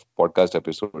lot of podcast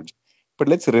episodes. But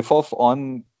let's riff off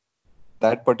on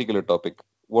that particular topic.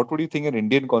 what would you think an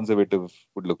Indian conservative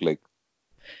would look like?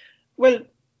 Well,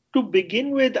 to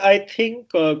begin with, I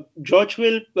think George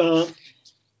Will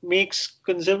makes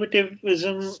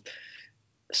conservatism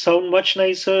sound much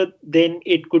nicer than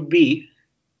it could be.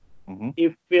 Mm-hmm.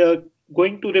 If we are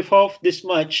going to riff off this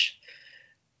much,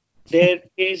 there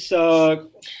is a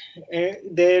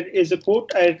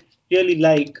quote I really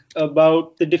like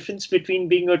about the difference between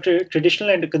being a traditional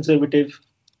and a conservative.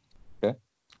 Okay.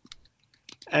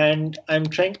 And I'm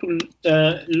trying to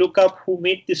look up who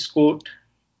made this quote.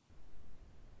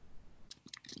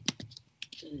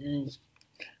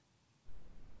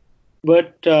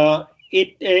 But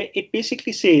it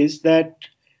basically says that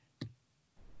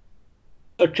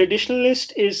a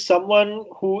traditionalist is someone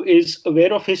who is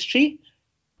aware of history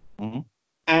Mm-hmm.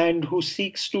 and who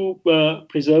seeks to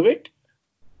preserve it.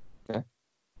 Okay.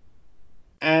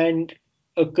 And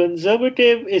a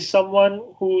conservative is someone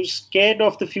who's scared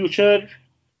of the future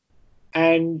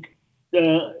and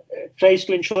tries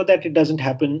to ensure that it doesn't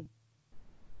happen.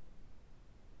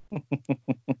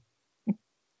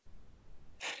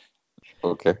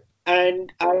 Okay.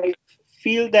 And I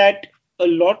feel that a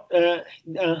lot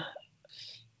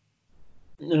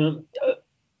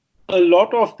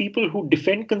of people who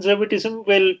defend conservatism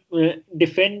will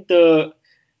defend the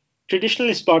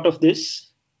traditionalist part of this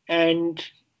and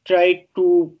try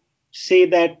to say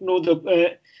that no,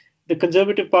 the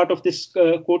conservative part of this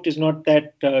quote is not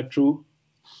that true.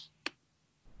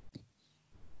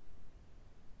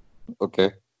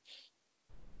 Okay.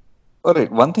 All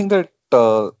right. One thing that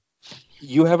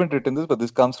you haven't written this, but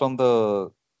this comes from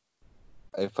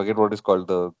I forget what it's called,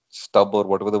 the stub or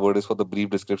whatever the word is for the brief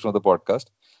description of the podcast,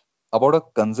 about a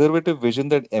conservative vision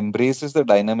that embraces the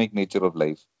dynamic nature of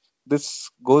life. This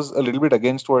goes a little bit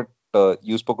against what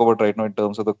you spoke about right now in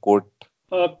terms of the quote.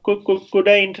 Could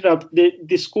I interrupt?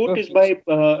 This quote is by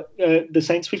the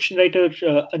science fiction writer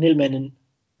Anil Menon.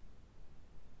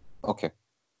 Okay.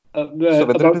 About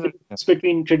the difference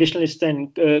between traditionalists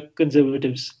and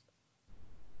conservatives.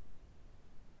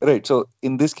 Right. So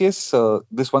in this case,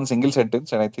 this one single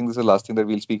sentence, and I think this is the last thing that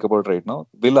we'll speak about right now.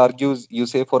 Will argues, you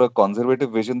say, for a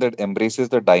conservative vision that embraces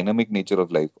the dynamic nature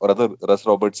of life, or rather, Russ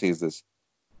Roberts says this.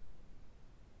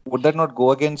 Would that not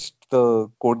go against the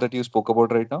quote that you spoke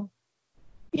about right now?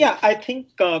 Yeah, I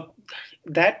think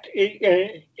that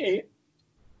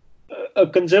a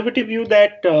conservative view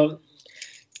that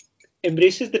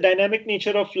embraces the dynamic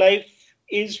nature of life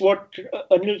is what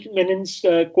Anil Menon's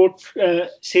quote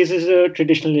says as a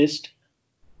traditionalist.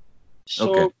 So,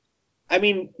 okay. I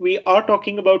mean, we are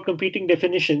talking about competing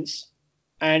definitions.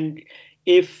 And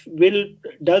if Will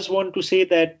does want to say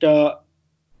that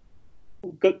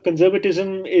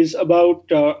conservatism is about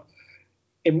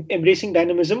embracing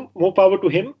dynamism, more power to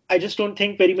him. I just don't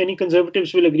think very many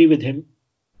conservatives will agree with him.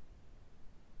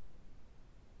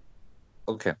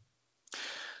 Okay.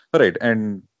 All right.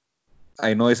 And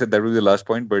I know I said that was the last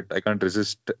point, but I can't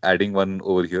resist adding one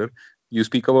over here. You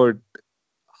speak about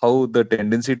how the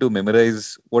tendency to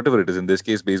memorize whatever it is, in this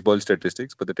case, baseball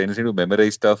statistics, but the tendency to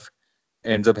memorize stuff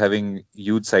ends up having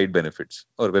huge side benefits,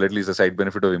 or well, at least a side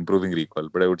benefit of improving recall.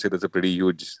 But I would say that's a pretty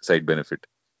huge side benefit.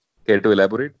 Care to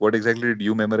elaborate? What exactly did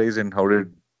you memorize and how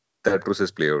did that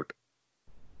process play out?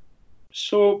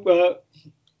 So,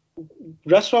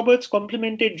 Russ Roberts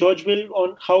complimented George Will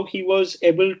on how he was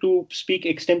able to speak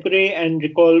extempore and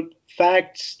recall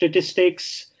facts,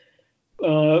 statistics,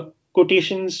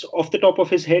 quotations off the top of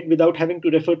his head without having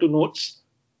to refer to notes.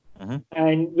 Mm-hmm.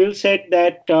 And Will said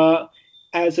that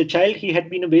as a child, he had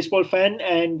been a baseball fan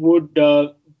and would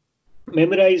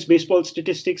memorize baseball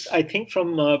statistics, I think,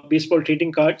 from baseball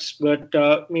trading cards, but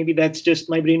maybe that's just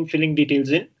my brain filling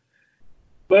details in.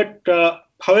 But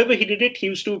however he did it, he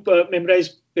used to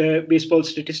memorize baseball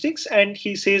statistics, and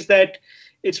he says that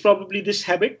it's probably this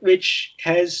habit which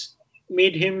has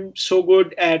made him so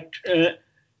good at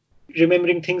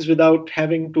remembering things without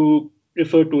having to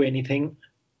refer to anything.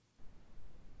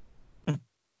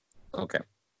 Okay.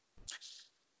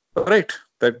 All right.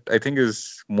 That I think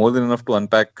is more than enough to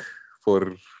unpack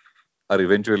for our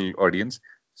eventual audience.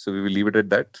 So we will leave it at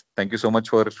that. Thank you so much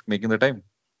for making the time.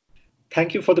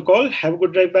 Thank you for the call. Have a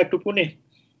good drive back to Pune.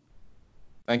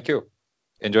 Thank you.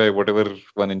 Enjoy whatever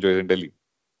one enjoys in Delhi.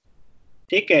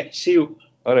 Take care. See you.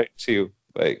 All right. See you.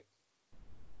 Bye.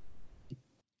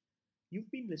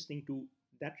 You've been listening to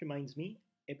That Reminds Me,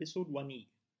 episode 1E.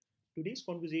 Today's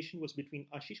conversation was between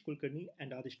Ashish Kulkarni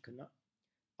and Adish Khanna.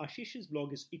 Ashish's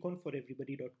blog is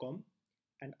econforeverybody.com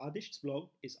and Adish's blog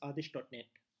is adish.net.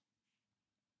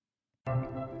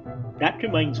 That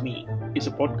Reminds Me is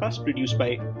a podcast produced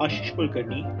by Ashish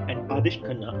Kulkarni and Adish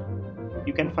Khanna.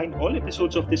 You can find all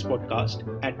episodes of this podcast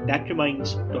at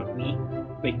thatreminds.me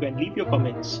where you can leave your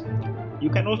comments. You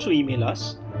can also email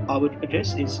us. Our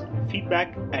address is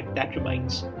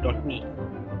feedback@thatreminds.me.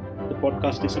 The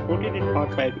podcast is supported in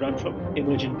part by a grant from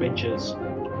Emergent Ventures.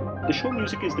 The show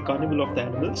music is The Carnival of the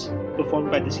Animals, performed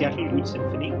by the Seattle Youth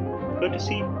Symphony,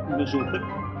 courtesy MusOpen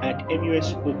at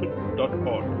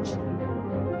musopen.org.